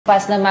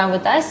Upasana ma'am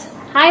with us.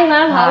 Hi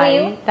ma'am, how are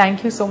you?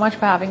 Thank you so much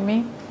for having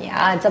me.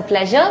 Yeah, it's a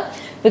pleasure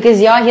because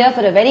you're here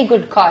for a very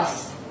good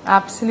cause.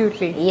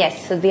 Absolutely.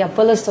 Yes, so the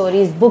Apollo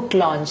Stories book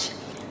launch.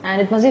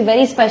 And it must be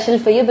very special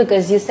for you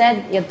because you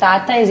said your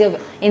tata is your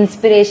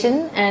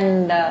inspiration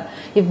and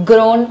you've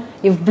grown,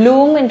 you've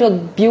bloomed into a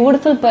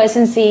beautiful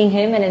person seeing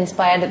him and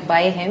inspired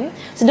by him.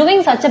 So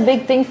doing such a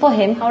big thing for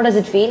him, how does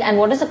it feel and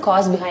what is the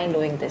cause behind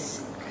doing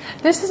this?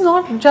 This is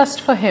not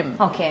just for him.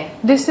 Okay.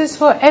 This is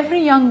for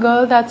every young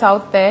girl that's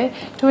out there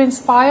to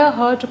inspire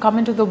her to come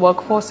into the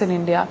workforce in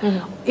India.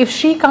 If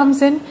she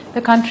comes in,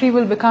 the country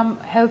will become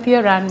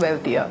healthier and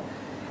wealthier.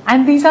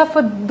 And these are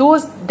for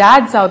those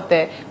dads out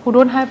there who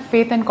don't have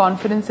faith and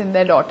confidence in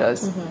their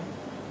daughters.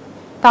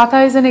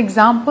 Tata is an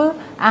example,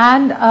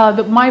 and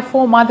my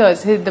four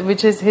mothers,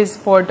 which is his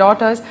four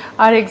daughters,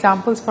 are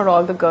examples for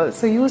all the girls.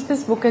 So use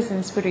this book as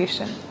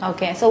inspiration.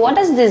 Okay, so what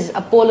does this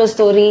Apollo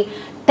story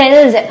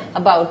tells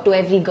about to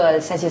every girl,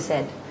 as you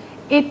said?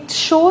 It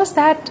shows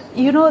that,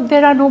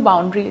 there are no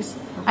boundaries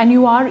and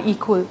you are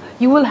equal.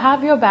 You will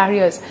have your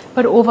barriers,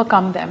 but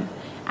overcome them.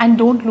 And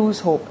don't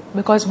lose hope,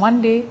 because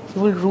one day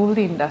you will rule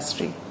the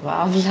industry.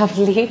 Wow,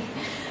 lovely.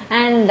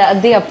 And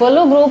the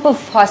Apollo group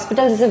of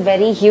hospitals is a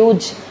very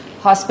huge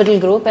hospital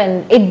group,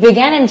 and it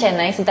began in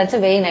Chennai, so that's a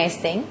very nice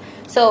thing.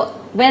 So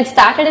when it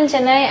started in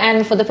Chennai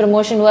and for the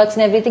promotion works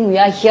and everything, we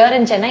are here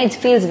in Chennai, it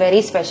feels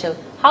very special.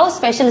 How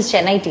special is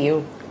Chennai to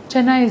you?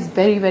 Chennai is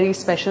very, very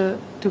special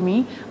to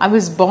me. I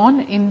was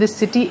born in this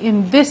city,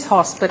 in this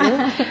hospital,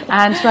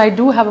 and so I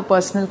do have a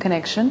personal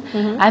connection.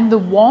 And the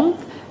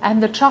warmth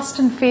and the trust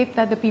and faith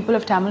that the people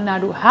of Tamil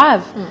Nadu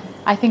have,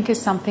 I think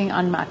is something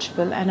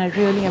unmatchable, and I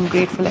really am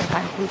grateful and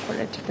thankful for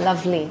it.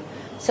 Lovely.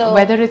 So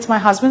whether it's my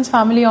husband's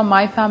family or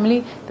my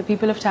family, the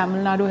people of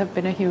Tamil Nadu have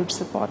been a huge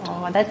support.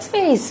 Oh, that's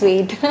very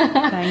sweet.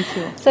 Thank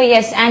you. So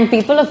yes, and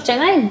people of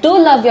Chennai do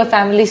love your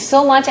family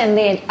so much and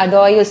they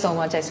adore you so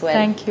much as well.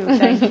 Thank you,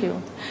 thank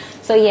you.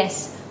 So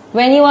yes,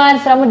 when you are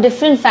from a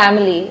different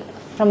family,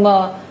 from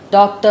a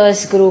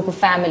doctor's group of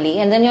family,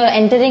 and then you're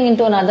entering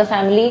into another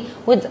family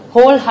with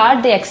whole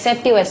heart, they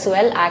accept you as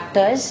well,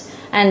 actors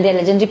and they're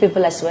legendary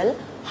people as well.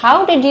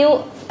 How did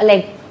you,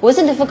 was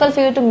it difficult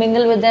for you to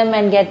mingle with them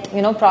and get,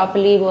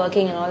 properly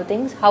working and all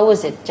things? How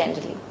was it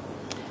generally?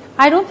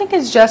 I don't think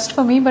it's just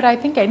for me, but I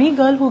think any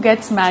girl who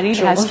gets married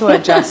has to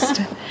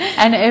adjust.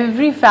 And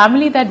every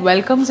family that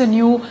welcomes a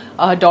new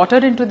daughter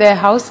into their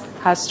house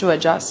has to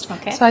adjust.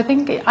 Okay. So I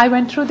think I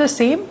went through the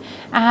same,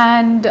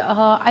 and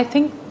I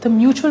think the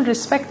mutual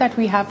respect that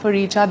we have for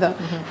each other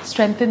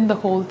strengthened the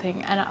whole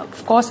thing. And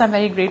of course, I'm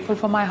very grateful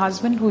for my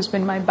husband, who's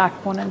been my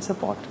backbone and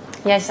support.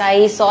 Yes,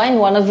 I saw in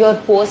one of your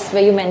posts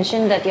where you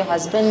mentioned that your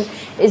husband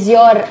is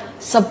your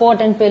support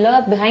and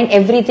pillar behind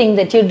everything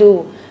that you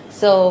do.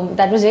 So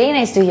that was very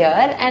nice to hear.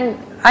 And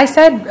I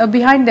said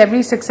behind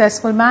every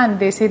successful man,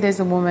 they say there's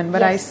a woman.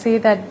 But yes, I say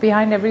that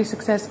behind every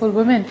successful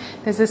woman,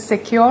 there's a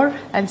secure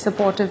and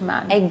supportive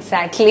man.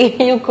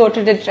 Exactly. You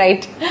quoted it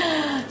right.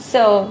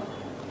 So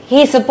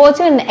he supports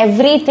you in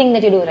everything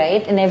that you do,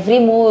 right? In every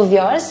move of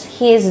yours,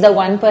 he is the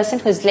one person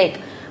who's like,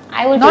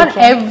 I will Not take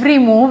care.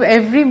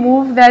 every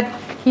move that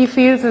he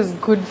feels is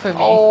good for me.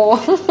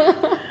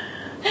 Oh.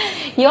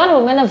 You're a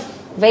woman of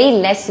very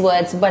less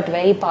words but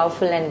very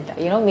powerful and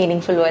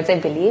meaningful words, I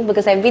believe,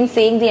 because I've been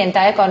seeing the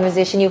entire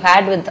conversation you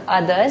had with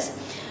others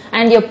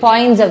and your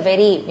points are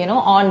very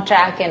on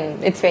track,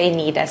 and it's very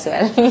neat as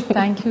well.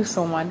 Thank you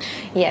so much.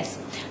 Yes.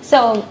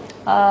 So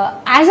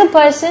as a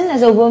person,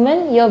 as a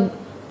woman, you're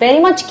very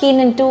much keen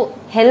into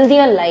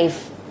healthier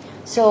life.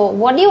 So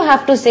what do you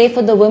have to say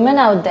for the women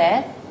out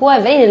there who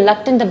are very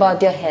reluctant about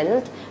their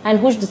health and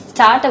who should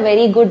start a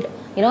very good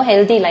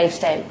healthy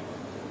lifestyle?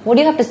 What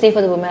do you have to say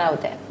for the women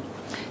out there?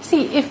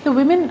 See, if the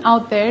women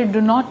out there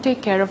do not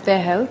take care of their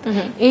health,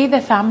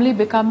 their family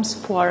becomes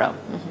poorer.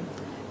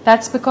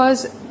 That's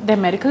because their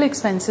medical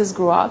expenses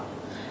grow up.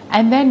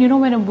 And then,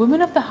 when a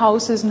woman of the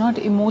house is not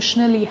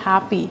emotionally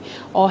happy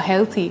or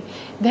healthy,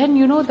 then,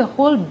 the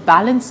whole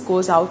balance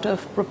goes out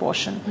of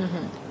proportion,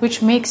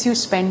 which makes you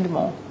spend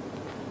more.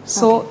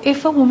 So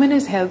if a woman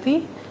is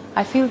healthy,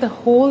 I feel the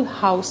whole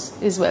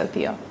house is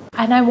wealthier.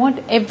 And I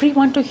want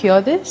everyone to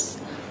hear this,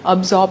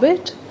 absorb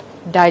it,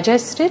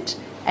 digest it,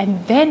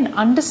 and then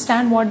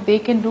understand what they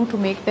can do to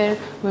make their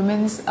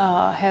women's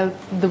health,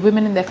 the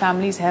women in their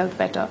families' health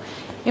better.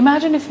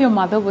 Imagine if your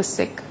mother was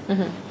sick.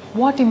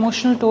 What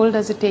emotional toll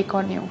does it take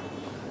on you?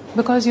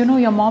 Because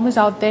your mom is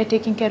out there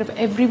taking care of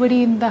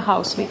everybody in the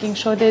house, making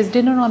sure there's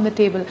dinner on the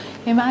table.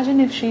 Imagine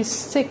if she's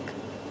sick.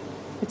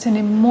 It's an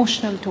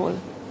emotional toll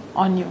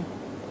on you.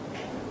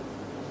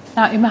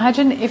 Now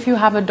imagine if you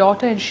have a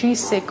daughter and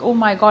she's sick. Oh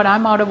my God,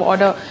 I'm out of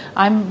order.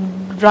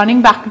 I'm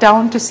running back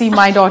down to see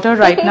my daughter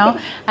right now.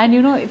 And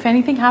if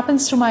anything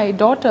happens to my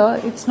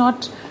daughter, it's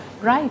not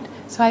right.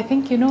 So I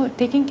think,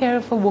 taking care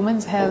of a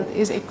woman's health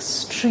is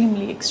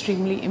extremely,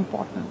 extremely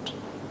important.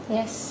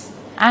 Yes.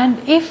 And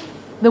if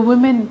the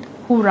woman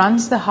who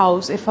runs the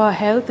house, if her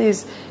health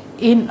is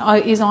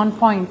on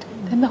point,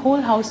 then the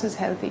whole house is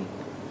healthy.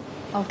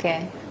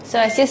 Okay. So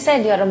as you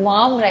said, you're a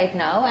mom right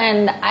now,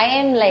 and I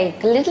am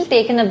like a little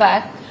taken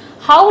aback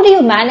How do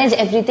you manage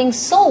everything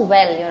so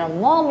well? You're a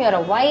mom, you're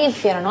a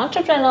wife, you're an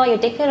entrepreneur, you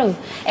take care of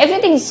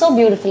everything so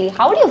beautifully.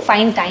 How do you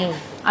find time?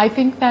 I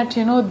think that,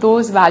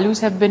 those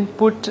values have been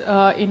put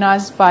in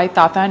us by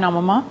Tata and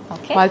Amama.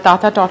 Okay. While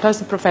Tata taught us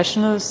the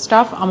professional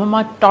stuff,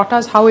 Amama taught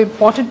us how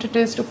important it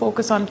is to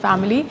focus on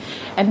family.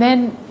 And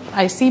then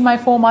I see my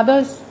 4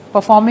 mothers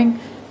performing,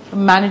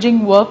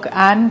 managing work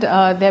and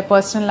their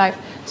personal life.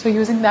 So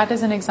using that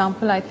as an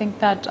example, I think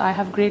that I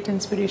have great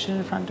inspiration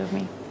in front of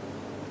me.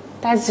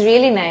 That's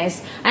really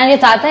nice. And your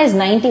Tata is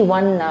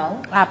 91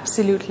 now.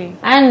 Absolutely.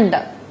 And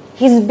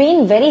he's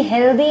been very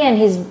healthy and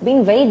he's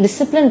been very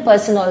disciplined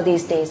person all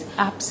these days.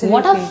 Absolutely.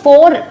 What are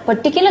 4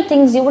 particular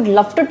things you would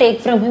love to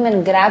take from him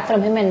and grab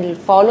from him and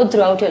follow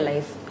throughout your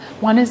life?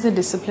 One is the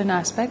discipline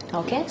aspect.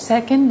 Okay.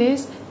 Second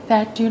is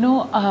that,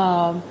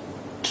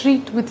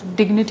 treat with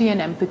dignity and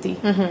empathy.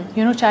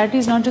 Charity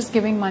is not just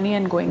giving money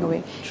and going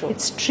away. True.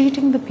 It's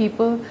treating the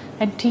people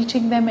and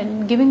teaching them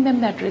and giving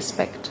them that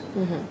respect.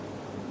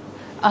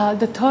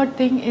 The third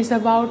thing is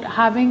about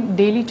having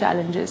daily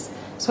challenges.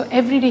 So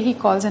every day he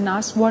calls and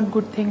asks, what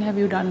good thing have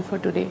you done for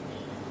today?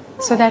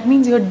 So that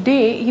means your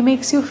day, he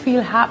makes you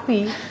feel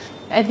happy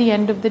at the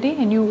end of the day,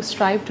 and you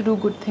strive to do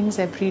good things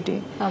every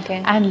day.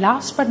 Okay. And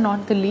last but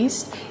not the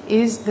least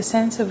is the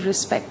sense of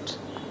respect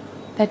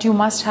that you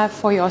must have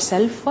for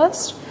yourself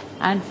first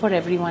and for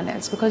everyone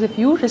else. Because if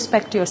you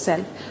respect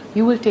yourself,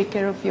 you will take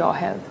care of your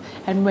health.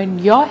 And when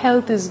your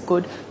health is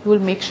good, you will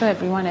make sure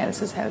everyone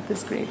else's health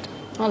is great.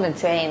 Oh,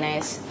 that's very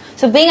nice.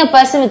 So being a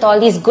person with all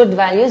these good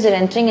values, you're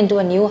entering into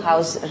a new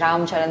house,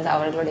 Ram Charan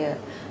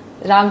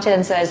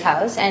sir's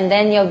house, and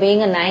then you're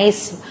being a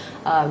nice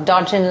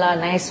daughter-in-law,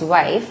 nice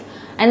wife,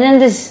 and then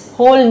this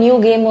whole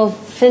new game of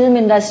film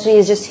industry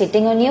is just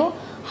hitting on you.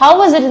 How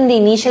was it in the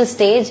initial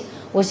stage?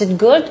 Was it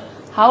good?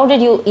 How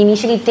did you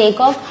initially take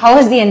off? How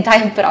was the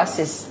entire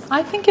process?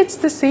 I think it's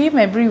the same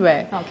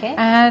everywhere. Okay.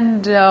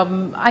 And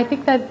I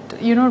think that,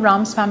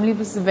 Ram's family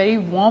was a very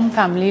warm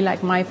family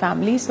like my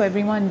family, so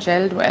everyone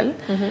gelled well.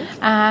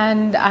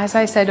 And as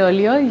I said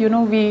earlier,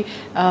 we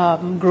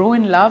grow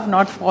in love,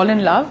 not fall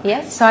in love.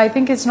 Yes. So I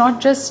think it's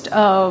not just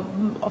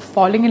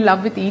falling in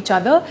love with each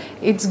other,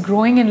 it's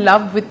growing in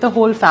love with the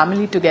whole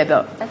family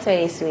together. That's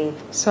very sweet.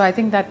 So I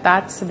think that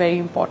that's very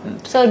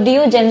important. So do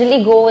you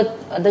generally go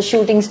with the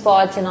shooting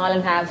spots and all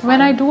and have fun?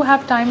 When I do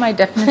have time, I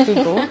definitely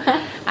go.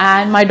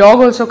 And my dog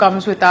also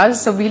comes with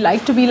us, so we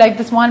like to be like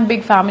this one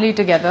big family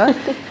together.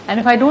 And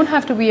if I don't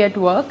have to be at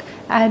work,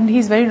 and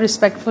he's very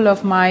respectful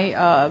of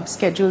my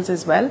schedules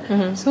as well,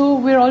 so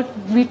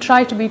we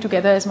try to be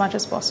together as much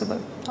as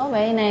possible. Oh,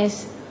 very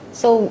nice.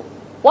 So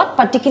what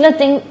particular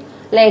thing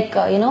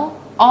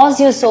awes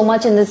you so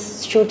much in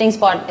this shooting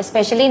spot,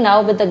 especially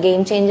now with the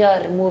Game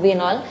Changer movie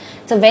and all?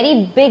 It's a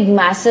very big,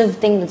 massive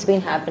thing that's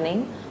been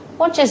happening.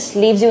 What just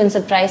leaves you in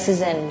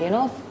surprises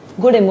and,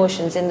 good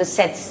emotions in the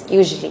sets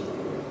usually?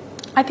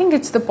 I think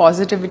it's the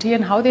positivity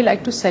and how they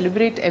like to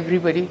celebrate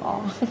everybody. Oh.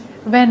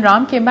 When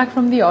Ram came back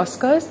from the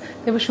Oscars,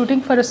 they were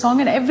shooting for a song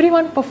and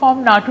everyone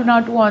performed Natu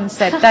Natu on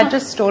set. That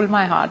just stole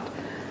my heart.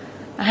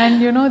 And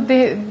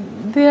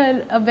they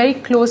are a very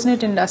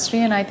close-knit industry,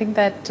 and I think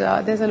that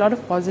there's a lot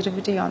of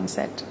positivity on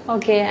set.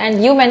 Okay,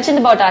 and you mentioned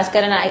about Oscar,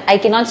 and I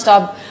cannot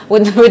stop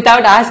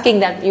without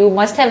asking that. You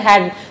must have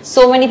had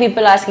so many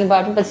people asking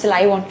about it, but still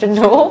I want to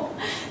know.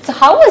 So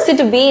how was it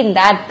to be in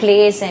that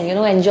place and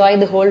enjoy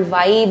the whole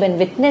vibe and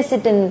witness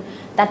it in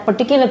that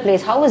particular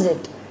place? How was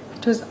it?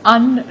 It was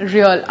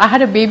unreal. I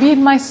had a baby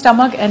in my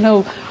stomach and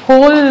a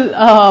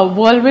whole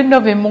whirlwind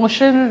of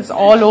emotions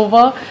all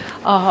over,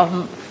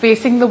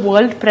 facing the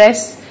world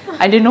press.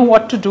 I didn't know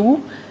what to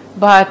do,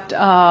 but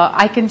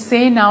I can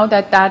say now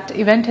that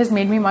event has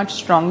made me much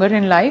stronger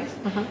in life,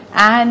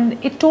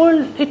 and it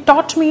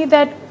taught me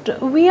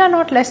that we are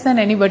not less than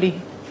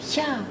anybody.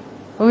 Yeah.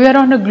 We are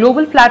on a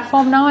global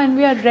platform now, and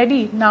we are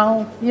ready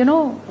now.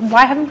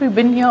 Why haven't we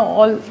been here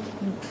all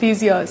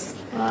these years?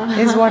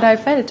 Is what I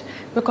felt,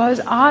 because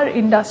our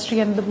industry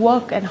and the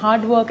work and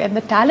hard work and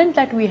the talent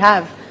that we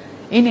have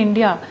in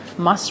India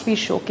must be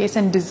showcased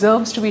and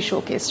deserves to be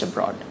showcased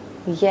abroad.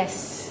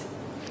 Yes,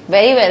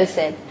 very well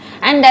said.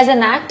 And as an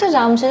actor,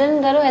 Ram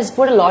Charan Garu has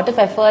put a lot of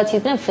efforts.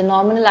 He's been a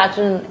phenomenal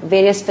actor in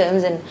various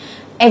films and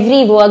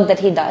every work that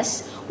he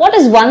does. What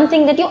is one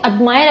thing that you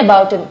admire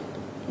about him?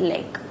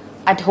 Like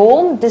at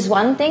home, this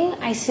one thing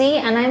I see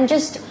and I'm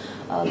just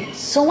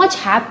so much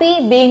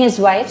happy being his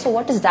wife. So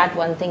what is that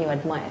one thing you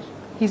admire?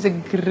 He's a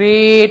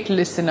great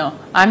listener.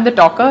 I'm the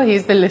talker,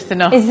 he's the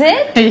listener. Is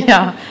it?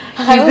 Yeah.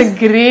 He's a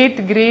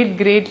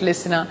great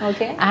listener.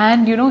 Okay.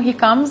 And he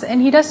comes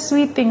and he does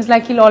sweet things,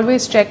 like he'll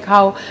always check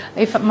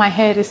if my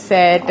hair is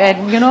set,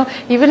 and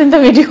even in the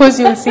videos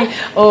you'll see,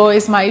 oh,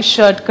 is my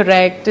shirt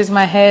correct, is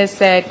my hair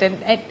set,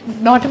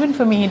 and not even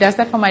for me, he does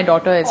that for my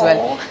daughter as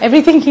well.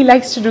 Everything he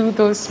likes to do,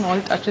 those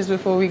small touches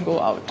before we go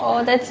out.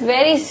 Oh, that's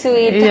very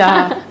sweet.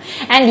 Yeah.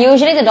 And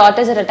usually the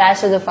daughters are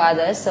attached to the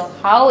fathers, so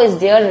how is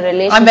their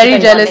relationship? I'm very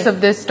jealous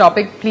of this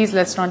topic. Please,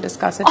 let's not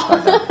discuss it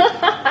further.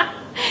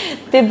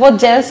 They both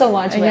gel so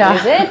much well, Yeah.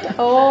 is it?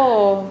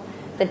 Oh,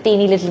 the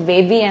teeny little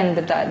baby and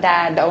the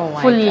dad. Oh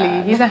my Fully.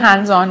 God. He's a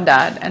hands-on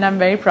dad, and I'm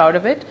very proud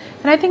of it.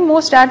 And I think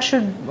most dads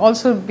should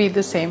also be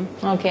the same.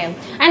 Okay.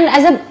 And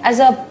as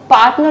a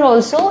partner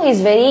also,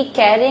 he's very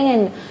caring,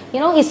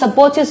 and he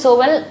supports you so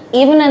well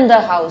even in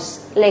the house.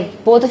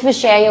 Like both of you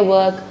share your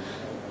work,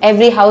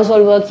 every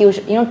household work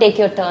you take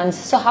your turns.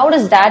 So how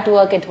does that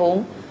work at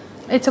home?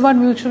 It's about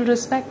mutual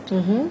respect.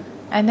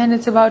 And then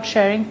it's about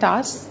sharing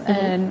tasks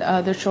and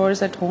the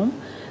chores at home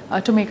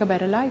to make a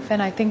better life.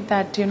 And I think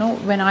that,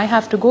 when I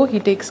have to go, he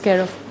takes care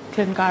of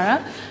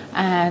Klinkara,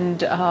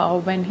 and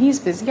when he's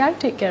busy, I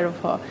take care of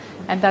her.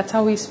 And that's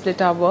how we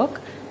split our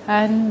work.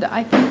 And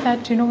I think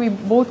that, we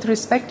both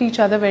respect each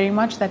other very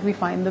much, that we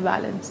find the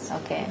balance.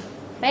 Okay.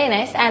 Very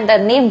nice. And the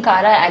name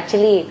Kara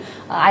actually,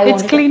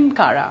 it's clean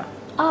Kara.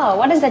 Oh,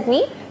 what does that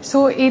mean?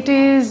 So it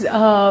is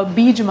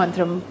Bij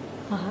Mantram.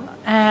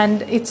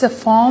 And it's a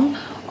form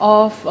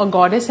of a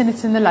goddess, and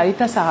it's in the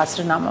Lalita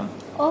Sahasranamam.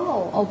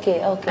 Oh, okay.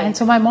 And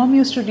so my mom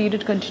used to read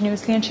it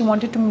continuously, and she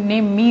wanted to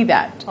name me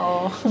that.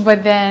 Oh.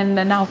 But then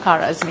now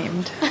Kara is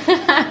named.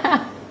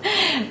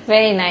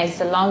 Very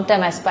nice. A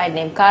long-time aspired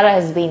name. Kara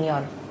has been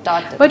your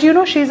daughter. But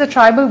she's a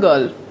tribal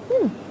girl.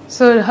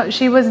 So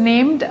she was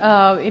named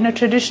in a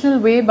traditional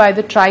way by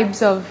the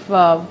tribes of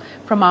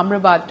from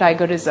Amrabad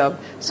Tiger Reserve.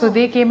 So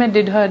they came and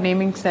did her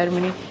naming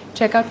ceremony.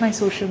 Check out my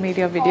social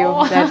media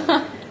video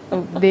that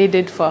they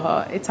did for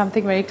her. It's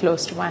something very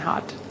close to my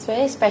heart. It's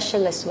very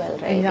special as well,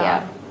 right?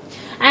 Yeah.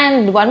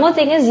 And one more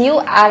thing is, you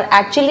are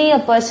actually a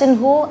person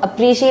who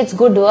appreciates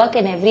good work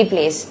in every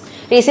place.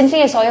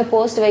 Recently, I saw your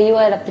post where you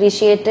had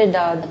appreciated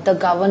the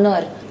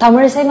governor,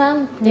 Tamilisai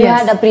ma'am. You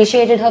had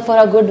appreciated her for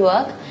her good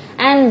work.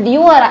 And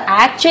you are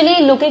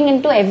actually looking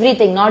into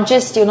everything, not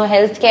just,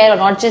 healthcare or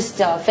not just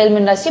film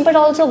industry, but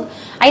also,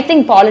 I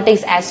think,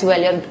 politics as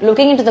well. You're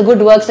looking into the good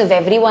works of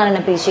everyone and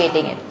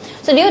appreciating it.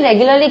 So do you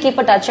regularly keep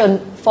a touch or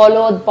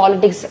follow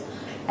politics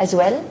as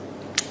well?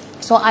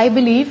 So I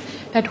believe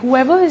that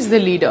whoever is the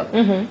leader,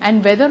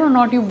 and whether or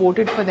not you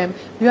voted for them,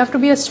 you have to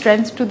be a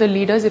strength to the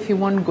leaders if you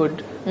want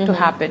good to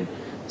happen.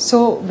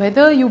 So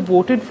whether you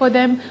voted for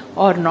them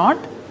or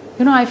not,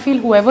 I feel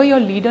whoever your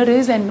leader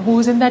is and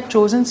who's in that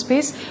chosen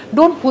space,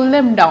 don't pull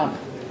them down.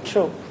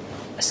 True.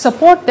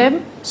 Support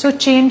them so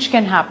change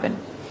can happen.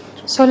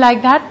 So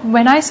like that,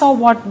 when I saw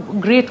what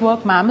great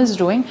work ma'am is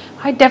doing,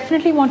 I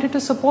definitely wanted to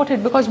support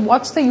it, because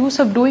what's the use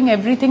of doing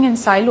everything in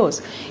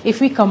silos? If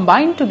we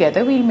combine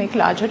together, we'll make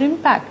larger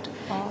impact.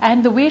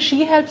 And the way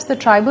she helps the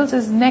tribals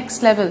is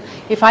next level.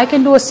 If I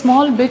can do a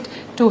small bit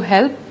to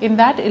help in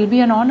that, it'll be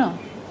an honor.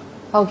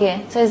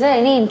 Okay. So is there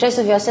any interest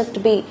of yourself to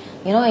be,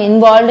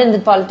 involved in the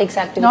politics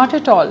activity? Not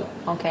at all.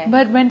 Okay.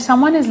 But when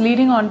someone is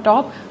leading on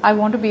top, I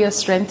want to be a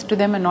strength to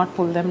them and not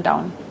pull them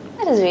down.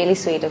 That is really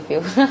sweet of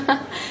you.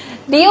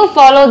 Do you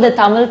follow the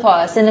Tamil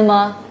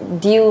cinema?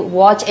 Do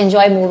you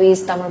enjoy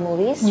movies, Tamil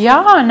movies?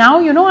 Yeah,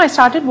 now I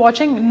started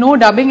watching no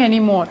dubbing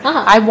anymore.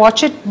 I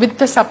watch it with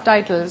the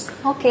subtitles.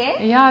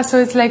 Okay. Yeah, so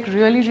it's like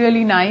really,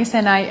 really nice,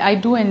 and I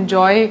do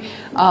enjoy,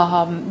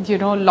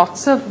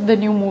 lots of the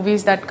new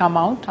movies that come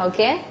out.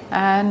 Okay.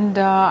 And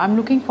I'm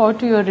looking forward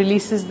to your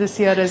releases this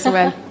year as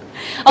well.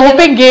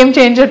 Hoping Game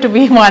Changer to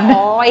be one.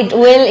 Oh, it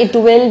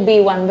will be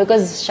one,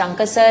 because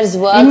Shankar sir's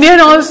work. Indian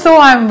also,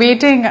 I'm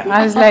waiting.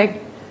 I was like,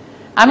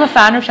 I'm a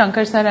fan of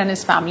Shankar sir and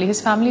his family.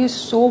 His family is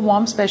so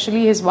warm,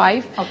 especially his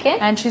wife. Okay.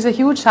 And she's a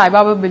huge Sai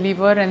Baba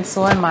believer, and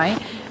so am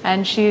I.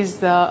 And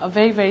she's a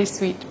very, very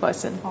sweet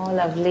person. Oh,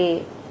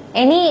 lovely.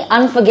 Any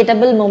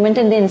unforgettable moment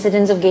in the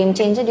incidents of Game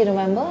Changer? Do you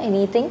remember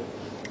anything?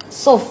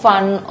 So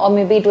fun, or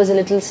maybe it was a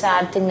little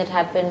sad thing that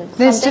happened.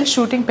 There's still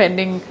shooting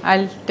pending.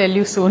 I'll tell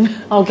you soon.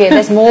 Okay,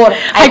 there's more.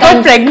 I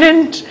got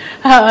pregnant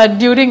I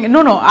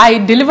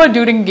delivered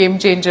during Game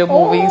Changer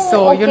movie.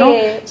 So,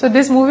 okay. So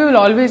this movie will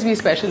always be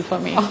special for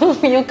me.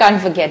 You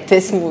can't forget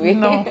this movie.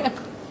 No.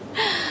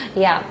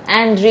 Yeah,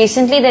 and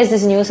recently there's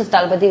this news of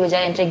Talpati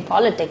Vijay entering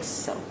politics.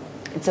 So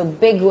it's a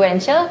big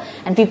venture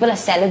and people are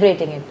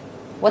celebrating it.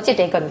 What's your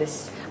take on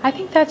this? I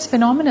think that's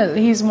phenomenal.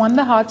 He's won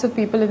the hearts of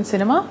people in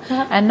cinema,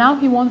 and now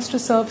he wants to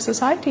serve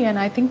society. And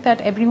I think that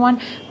everyone,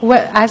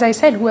 as I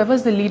said,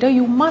 whoever's the leader,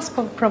 you must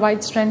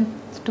provide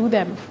strength to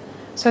them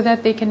so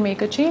that they can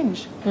make a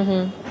change.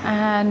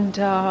 And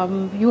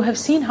you have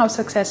seen how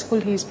successful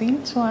he's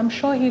been, so I'm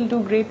sure he'll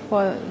do great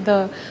for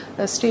the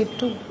state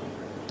too.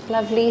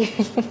 Lovely.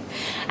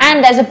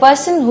 And as a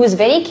person who is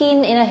very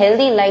keen in a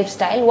healthy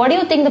lifestyle, what do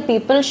you think the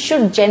people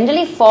should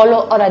generally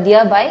follow or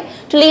adhere by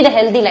to lead a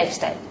healthy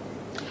lifestyle?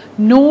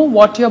 Know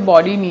what your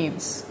body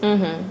needs.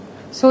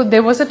 So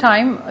there was a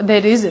time,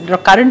 there is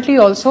currently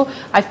also,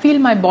 I feel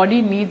my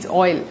body needs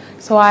oil.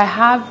 So I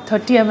have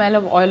 30 ml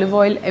of olive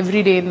oil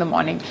every day in the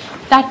morning.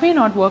 That may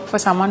not work for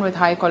someone with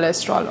high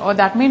cholesterol, or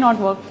that may not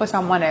work for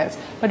someone else,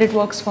 but it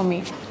works for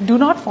me. Do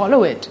not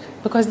follow it,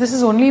 because this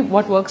is only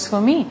what works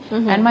for me,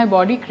 and my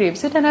body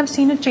craves it, and I've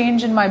seen a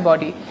change in my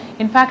body.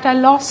 In fact, I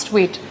lost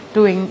weight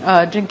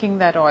drinking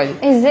that oil.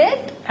 Is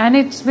it? And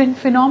it's been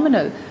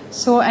phenomenal.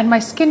 So, and my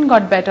skin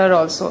got better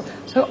also.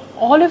 So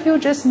all of you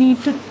just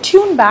need to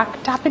tune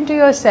back, tap into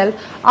yourself,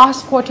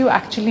 ask what you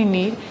actually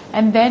need,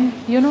 and then,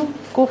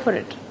 go for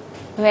it.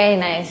 Very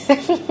nice.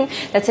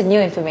 That's a new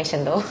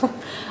information though.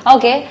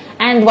 Okay,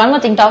 and one more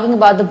thing, talking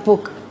about the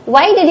book.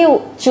 Why did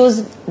you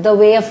choose the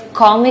way of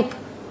comic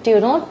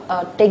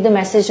to, take the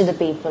message to the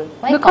people?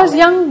 Why Because comic?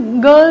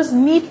 young girls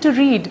need to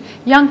read.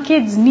 Young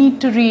kids need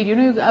to read.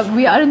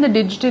 We are in the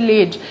digital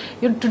age.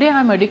 Today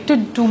I'm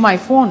addicted to my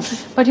phone.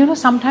 But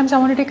sometimes I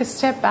want to take a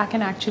step back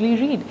and actually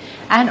read.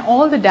 And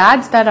all the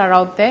dads that are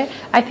out there,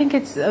 I think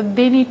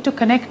they need to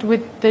connect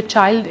with the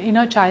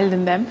inner child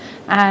in them,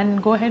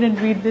 and go ahead and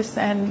read this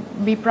and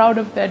be proud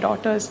of their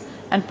daughters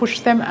and push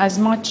them as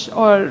much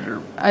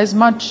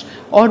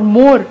or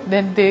more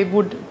than they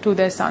would to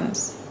their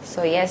sons.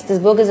 So yes, this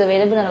book is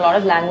available in a lot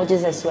of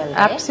languages as well,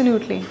 right?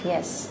 Absolutely.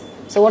 Yes.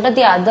 So what are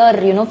the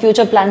other,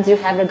 future plans you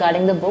have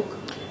regarding the book?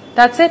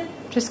 That's it.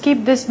 Just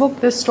keep this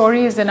book. This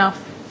story is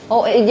enough.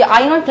 Oh,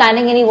 are you not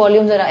planning any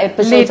volumes or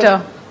episodes?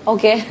 Later.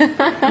 Okay.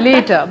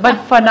 Later.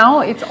 But for now,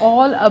 it's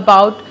all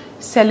about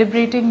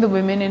celebrating the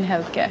women in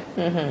healthcare.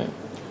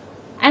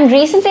 And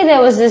recently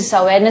there was this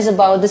awareness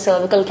about the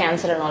cervical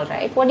cancer and all,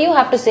 right? What do you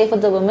have to say for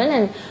the women?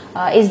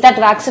 And is that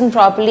vaccine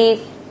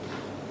properly?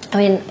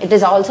 It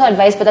is also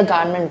advised by the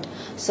government.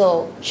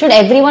 So, should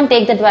everyone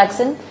take that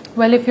vaccine?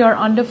 Well, if you're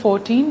under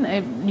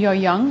 14, you're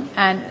young,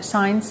 and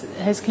science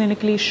has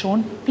clinically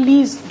shown,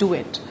 please do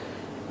it.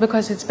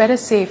 Because it's better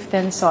safe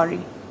than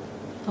sorry.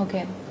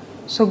 Okay.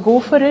 So go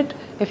for it.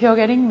 If you're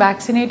getting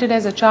vaccinated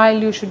as a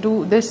child, you should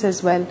do this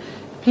as well.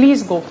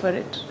 Please go for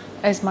it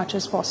as much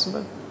as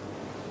possible.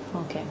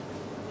 Okay.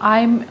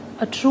 I'm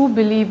a true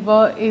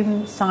believer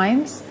in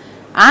science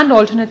and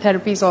alternate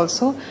therapies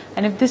also,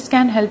 and if this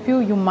can help you,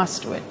 you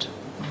must do it.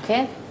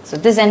 Okay, so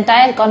this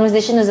entire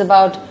conversation is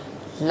about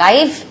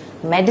life,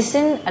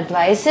 medicine,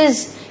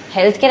 advices,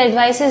 healthcare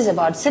advices,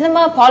 about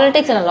cinema,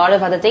 politics, and a lot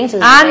of other things.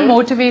 And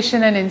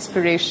motivation and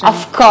inspiration.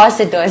 Of course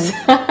it was.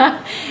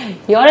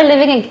 You're a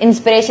living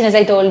inspiration, as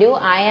I told you.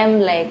 I am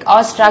like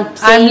awestruck.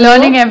 I'm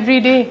learning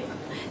every day.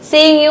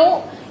 Seeing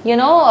you,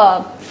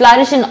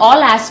 flourish in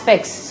all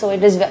aspects. So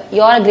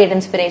you're a great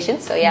inspiration.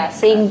 So yeah,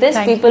 seeing this,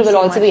 people will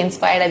also be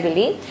inspired, I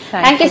believe.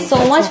 Thank you so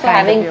much for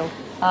having,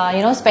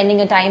 spending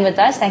your time with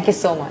us. Thank you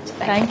so much.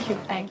 Thank you.